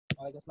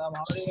Walaikum salam.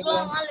 How are you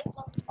everyone?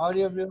 How are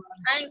you everyone?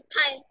 I'm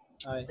fine.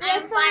 Hi.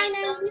 I'm fine.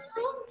 And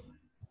you?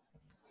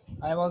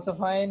 I'm also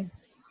fine.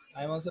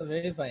 I'm also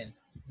very fine.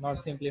 Not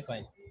simply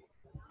fine.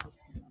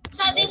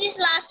 So this is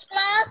last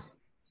class.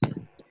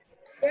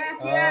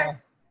 Yes, Uh,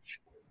 yes.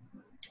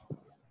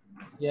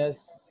 Yes.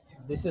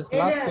 This is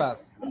last Yes. class.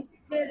 This is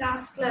the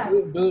last class.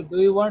 Do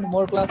you want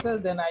more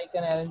classes? Then I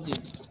can arrange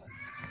it.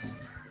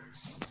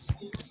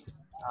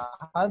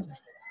 Ahad,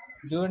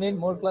 do you need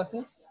more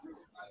classes?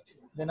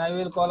 Then I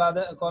will call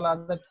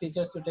other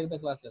teachers to take the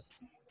classes.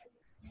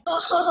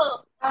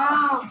 Oh,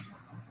 Oh,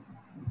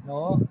 No?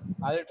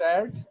 Are you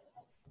tired?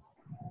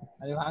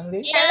 Are you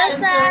hungry? yes,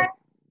 sir.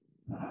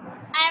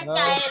 I'm Hello,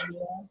 tired.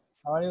 Fadia.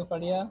 How are you,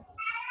 Fadia?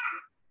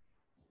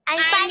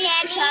 I'm fine,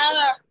 Daddy.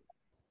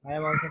 I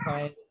am also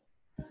fine.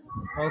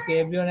 Okay,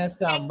 everyone has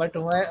come. But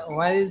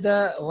where is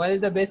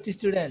the best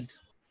student?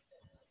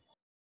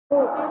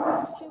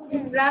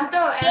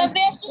 Pranto Your and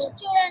best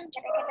student.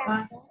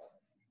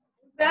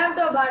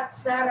 Pranto, but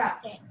Sarah.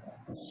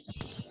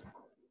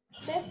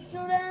 Best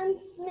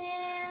student's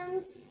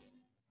names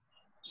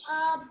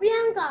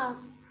Priyanka.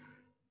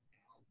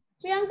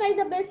 Priyanka is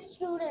the best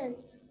student.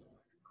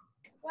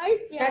 Where is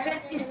Priyanka?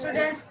 Second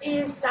student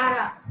is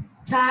Sarah.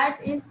 Third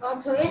is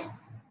Othoy.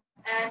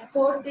 And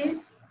fourth is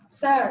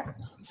Sir.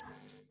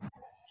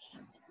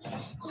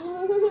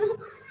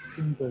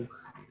 Simple.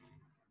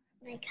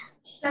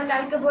 Sir,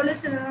 কালকে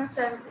বলেছিল না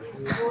sir is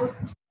fourth.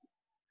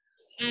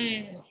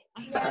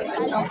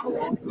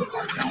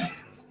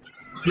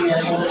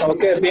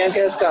 Okay,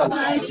 Priyanka has come.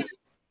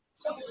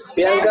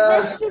 Priyanka,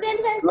 Best student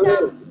has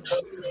come.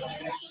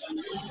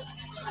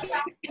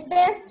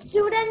 Best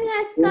student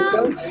has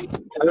come.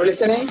 are you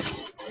listening?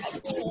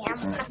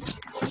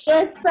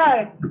 Yes,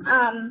 sir.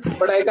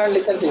 But I can't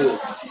listen to you,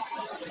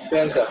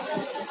 Priyanka.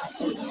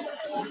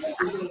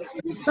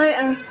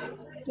 But,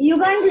 you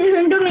can't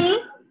listen to me,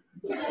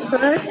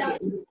 sir.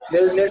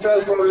 There is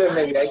network problem.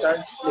 Maybe I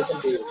can't listen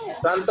to you.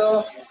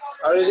 Pranto,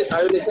 are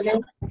you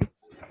listening?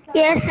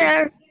 Yes,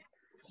 sir.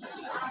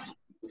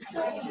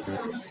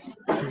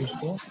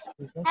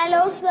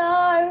 Hello,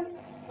 sir.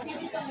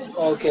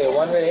 Okay,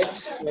 1 minute.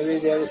 Maybe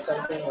there is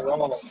something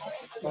wrong.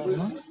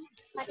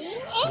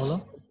 बोलो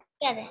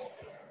क्या है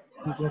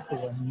Math class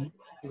करना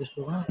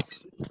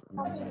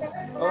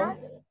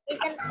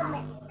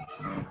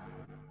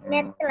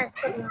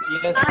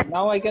Yes,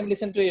 now I can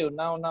listen to you.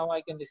 Now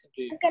I can listen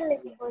to you. can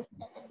listen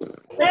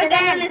Sir,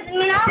 can you listen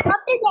me now?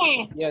 what is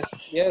that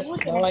Yes,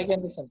 now I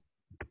can listen.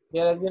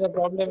 There has been a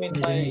problem in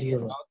my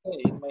yeah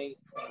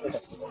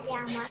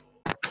ma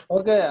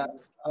Okay,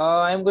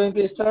 I am going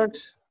to start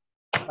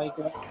my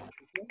class.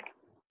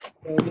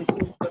 So this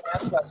is the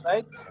math class,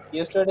 right?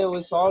 Yesterday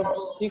we solved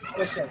 6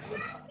 questions,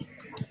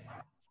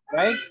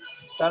 right,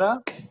 Sarah?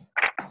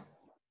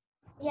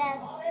 Yes.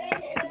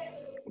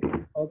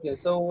 Okay,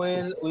 so we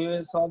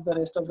will solve the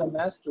rest of the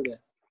maths today.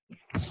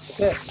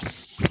 Okay,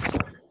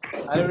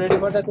 are you ready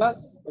for the class,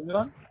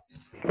 everyone?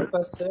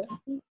 First, say,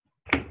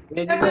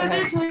 raise your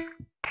hand.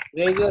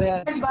 Raise your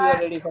hand if you are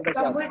ready for the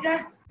class. Computer.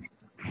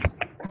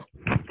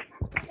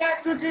 Yeah,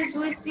 today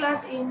Swiss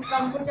class in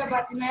computer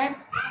department.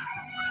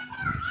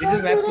 This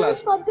is math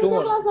class. Computer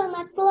Tomorrow, class or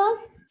math class?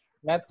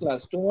 math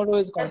class. Tomorrow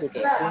is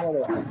computer.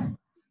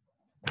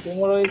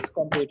 Tomorrow is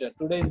computer.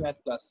 Today is math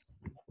class.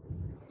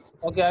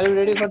 Okay, are you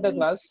ready for the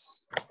class,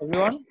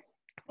 everyone?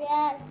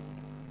 Yes.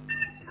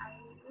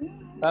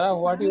 Sarah,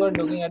 what you are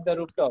looking at the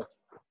rooftop?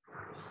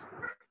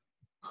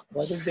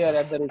 What is there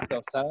at the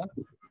rooftop, Sarah?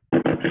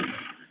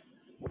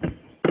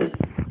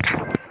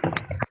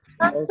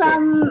 Okay.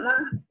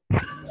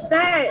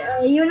 Sir,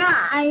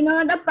 I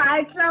know the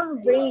parts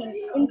of brain,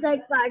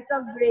 inside parts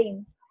of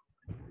brain.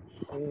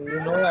 You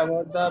know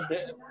about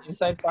the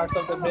inside parts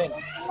of the brain.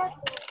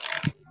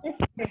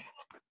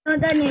 Know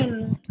the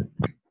name.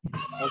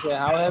 Okay,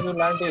 how have you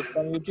learned it?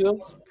 From YouTube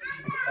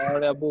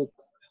or a book?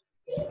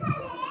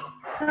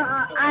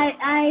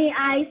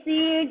 I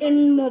see it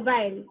in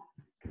mobile.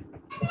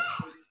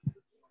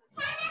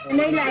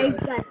 And I like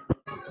that.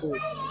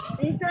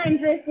 It's so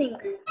interesting.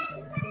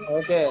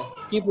 Okay,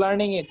 keep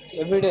learning it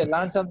every day.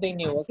 Learn something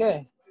new.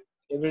 Okay,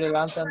 every day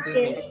learn something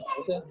new.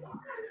 Okay,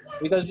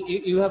 because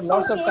you have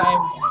lots of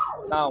time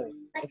now.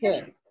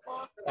 Okay,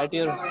 at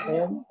your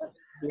home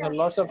you have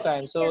lots of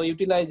time, so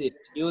utilize it.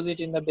 Use it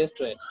in the best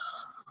way.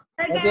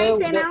 Sir, Okay,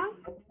 can I say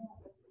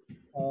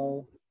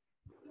now?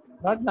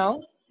 not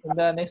now. In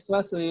the next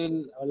class we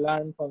will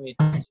learn from it.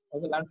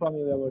 Okay, learn from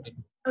you about it.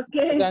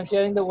 Okay. Okay, I'm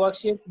sharing the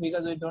worksheet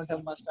because we don't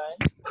have much time.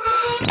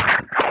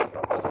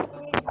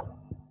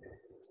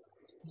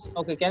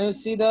 Okay, can you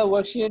see the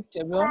worksheet,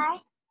 everyone?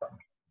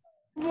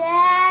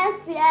 Yes,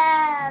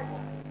 yes.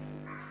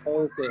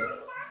 Okay.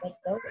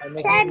 I'm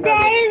making Sir, it there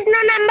larger. is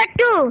no number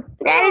 2.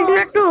 There is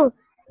no 2.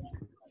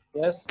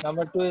 Yes,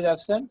 number 2 is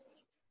absent.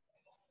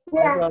 No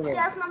Yes, problem.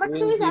 yes, number We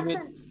 2 will is give it.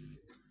 absent.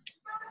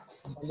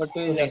 Number 2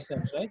 is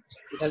absent, right?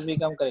 It has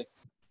become correct.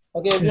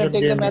 Okay, everyone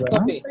take the math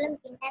copy.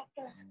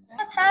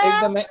 Take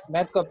the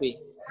math copy.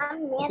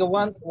 Okay,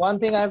 one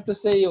thing I have to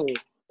say you.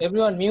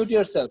 Everyone mute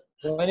yourself.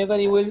 Whenever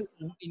you will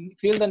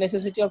feel the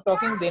necessity of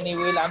talking, then you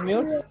will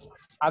unmute.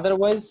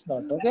 Otherwise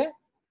not, okay?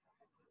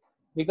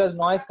 Because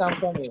noise comes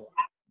from you.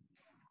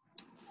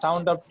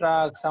 Sound of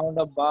truck, sound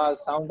of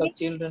bus, sound of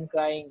children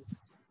crying.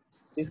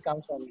 This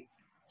comes from you,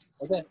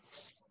 okay?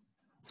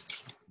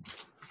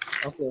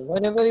 Okay,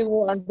 whenever you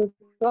want to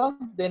talk,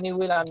 then you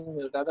will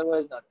unmute.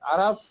 Otherwise not.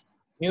 Araf,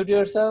 mute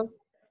yourself.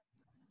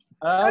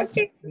 Araf,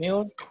 Okay.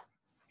 mute.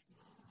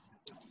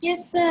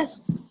 Yes, sir.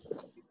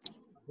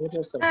 Mute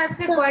yourself. Sir,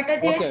 আজকে কয়টা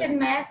দিয়েছেন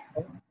Okay. Math?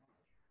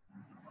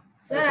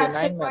 Sir Okay,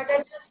 আজকে 9 কয়টা?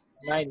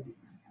 maths.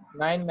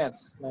 9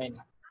 maths. 9.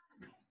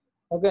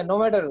 Okay, no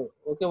matter.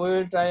 Okay, we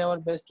will try our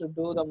best to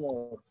do the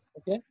more.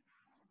 Okay.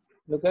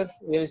 Look at,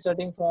 we are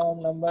starting from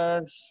number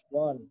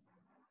 1.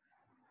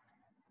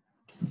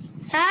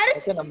 Sir,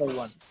 Okay, number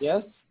 1.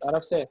 Yes,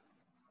 Araf, say.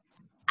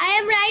 I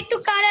am right to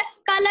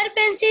color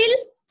pencil.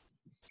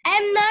 I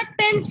am not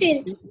pencil.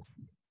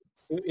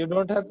 You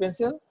don't have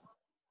pencil?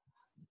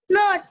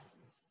 Not.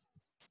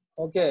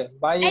 Okay,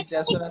 buy it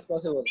as soon as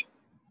possible.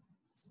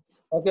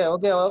 Okay,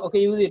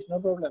 use it, no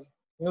problem.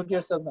 Mute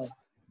yourself now.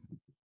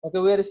 Okay,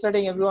 we are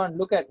starting, everyone.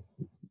 Look at,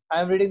 I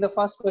am reading the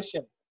first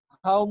question.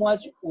 How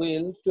much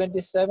will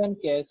 27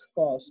 cakes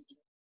cost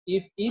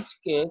if each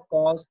cake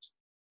costs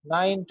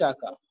 9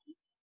 taka?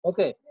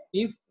 Okay,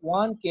 if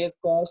one cake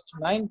costs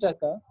 9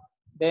 taka,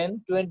 then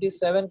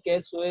 27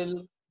 cakes will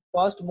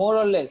cost more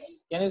or less.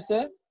 Can you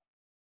say?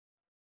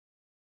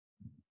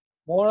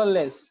 More or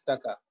less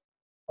taka?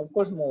 Of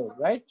course more,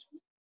 right?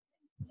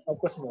 Of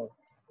course more.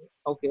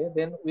 Okay,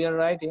 then we are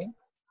writing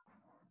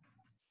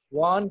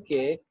one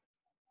cake.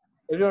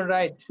 Everyone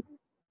write.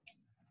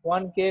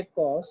 One cake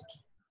cost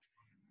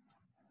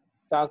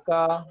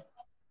taka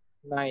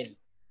 9.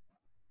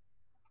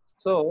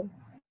 So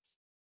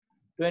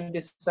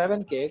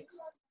 27 cakes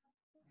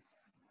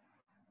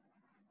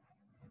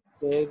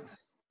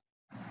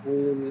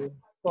will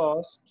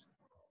cost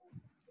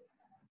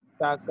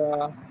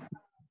taka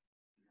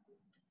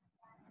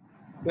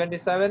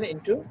 27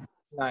 into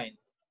 9.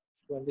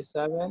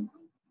 27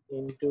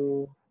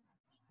 into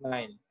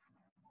 9.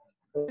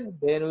 Okay.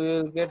 Then we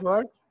will get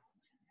what?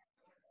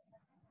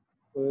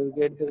 We will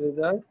get the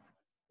result.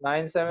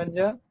 9 7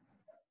 ja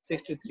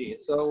 63.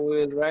 So we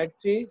will write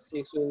 3.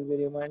 6 will be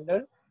remainder.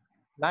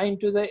 9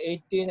 to the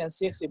 18 and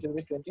 6 it will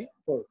be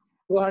 24.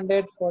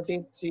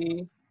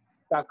 243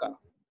 taka.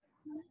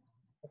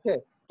 Okay,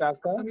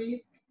 taka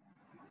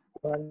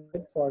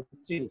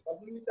 243.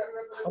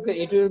 Okay,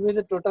 it will be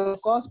the total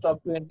cost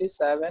of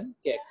 27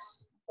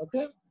 cakes.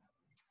 Okay,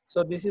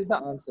 so this is the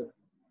answer.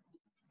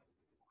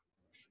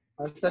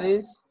 Answer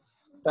is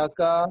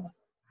taka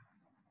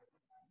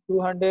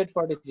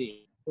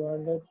 243.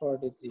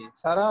 243.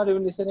 Sarah, are you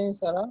listening,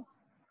 Sarah?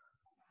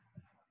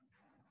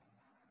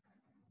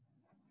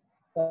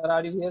 Sarah,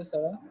 are you here,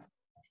 Sarah?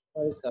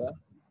 Where is Sarah?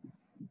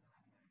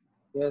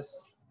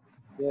 Yes,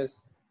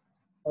 yes.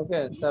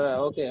 Okay, Sarah.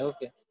 Okay.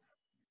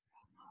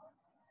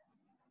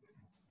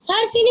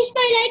 Sir, finish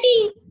my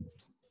writing.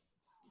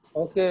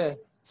 Okay,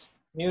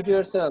 mute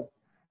yourself.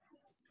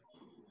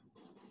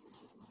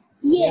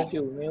 Yeah. Mute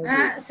you.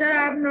 Sir, I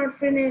have not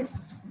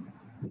finished.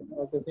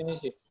 Okay,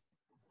 finish it.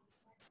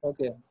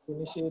 Okay,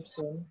 finish it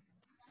soon.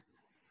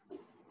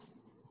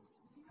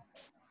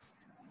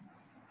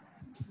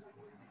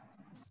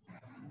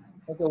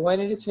 Okay, when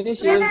it is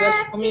finished, you will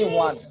just show me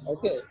 1.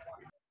 Okay,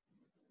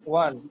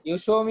 1. You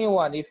show me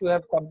 1 if you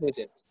have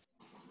completed.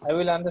 I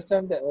will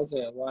understand that.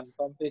 Okay, 1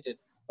 completed.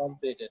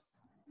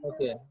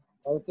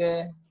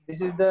 Okay.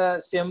 This is the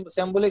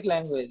symbolic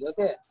language.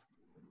 Okay,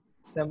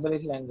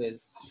 symbolic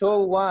language.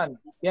 Show 1.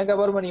 Priyanka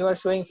Burman, you are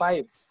showing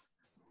 5.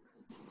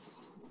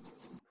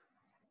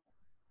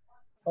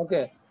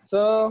 Okay,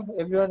 so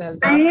everyone has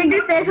I done. need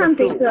to say Number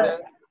something, 2. sir.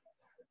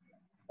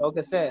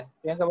 Okay, say.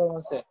 Priyanka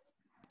Burman, say.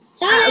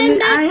 Sir, I am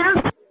done.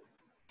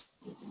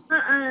 I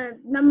have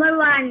number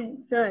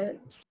 1, sir.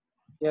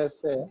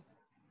 Yes, say.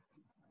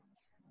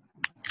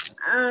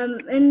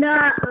 In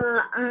the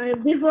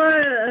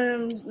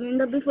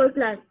before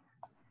class.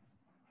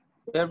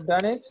 You have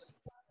done it?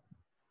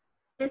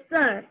 Yes,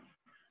 sir.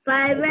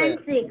 5 Okay. and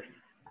 6.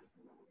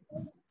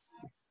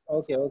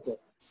 Okay.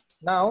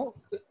 Now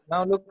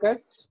look at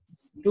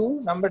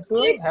 2. Number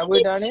 2. Have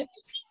we done it?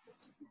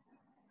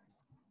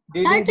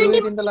 Did you do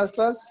it in the last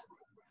class?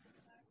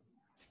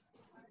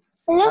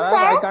 Hello,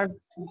 I sir. can't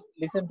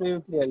listen to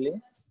you clearly.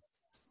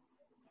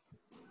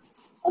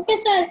 Okay,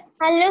 sir.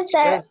 Hello,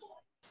 sir.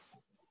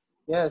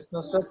 Yes.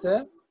 Nusrat,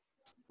 say.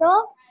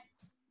 So,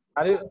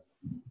 Are you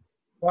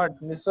what?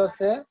 Nusrat,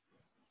 say.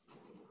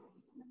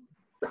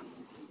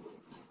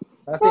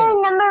 Nothing.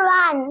 sir, number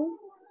 1.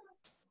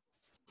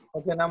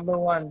 Okay, number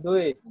 1. Do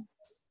it.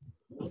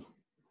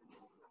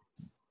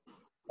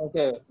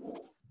 Okay.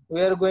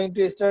 We are going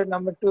to start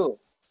number 2.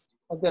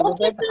 Okay.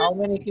 Look at how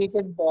many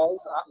cricket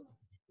balls are.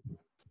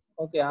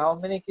 Okay, how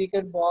many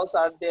cricket balls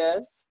are there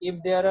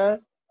if there are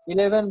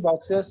 11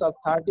 boxes of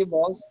 30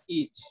 balls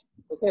each?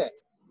 Okay,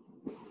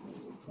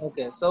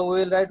 so we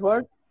will write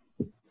what?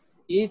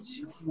 each,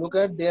 look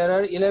at, there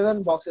are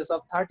 11 boxes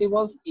of 30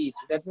 balls each.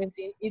 That means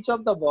in each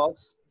of the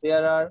box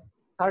there are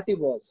 30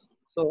 balls.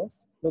 So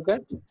look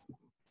at,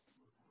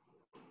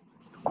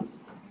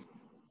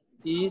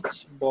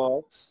 each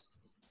box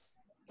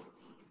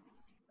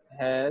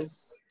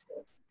has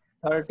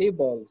 30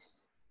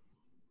 balls.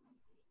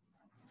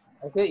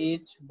 Okay,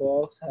 each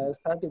box has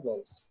 30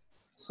 balls.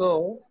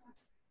 So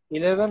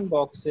 11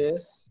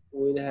 boxes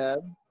will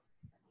have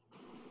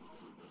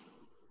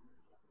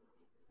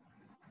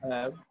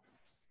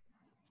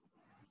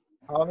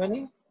how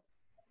many?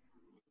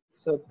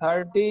 So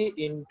 30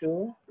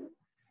 into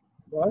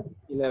what?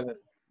 11.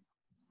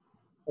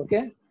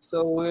 Okay,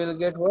 so we will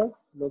get what?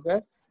 Look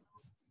at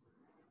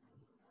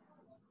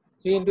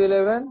 3 into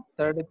 11,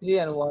 33,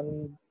 and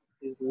 1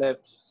 is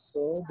left.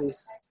 So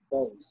this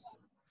falls.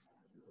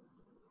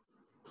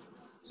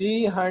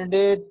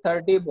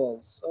 330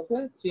 balls.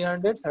 Okay,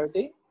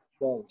 330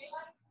 balls.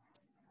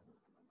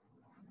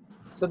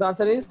 So the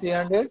answer is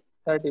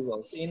 330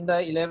 balls. In the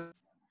 11.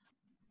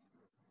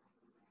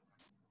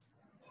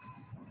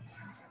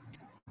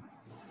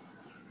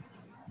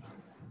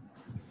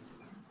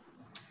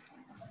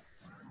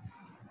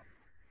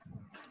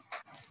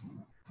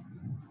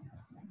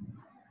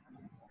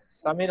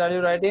 Samir, are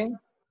you writing?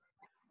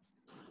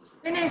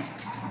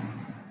 Finished.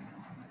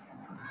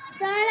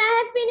 Sir, I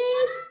have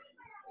finished.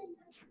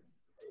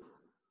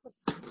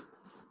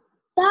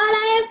 Sir,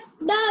 I have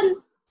done.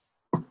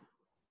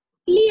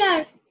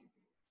 Clear.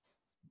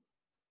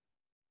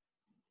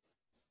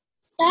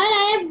 Sir,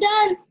 I have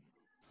done.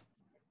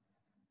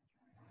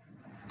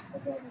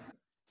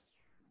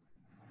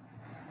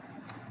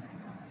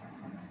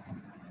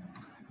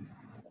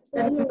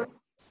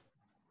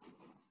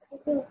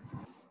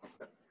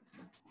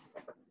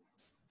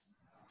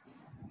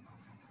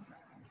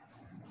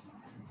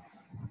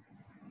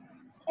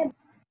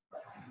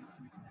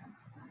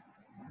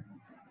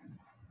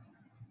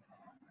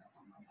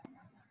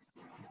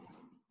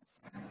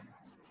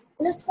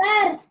 Hello,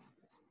 sir.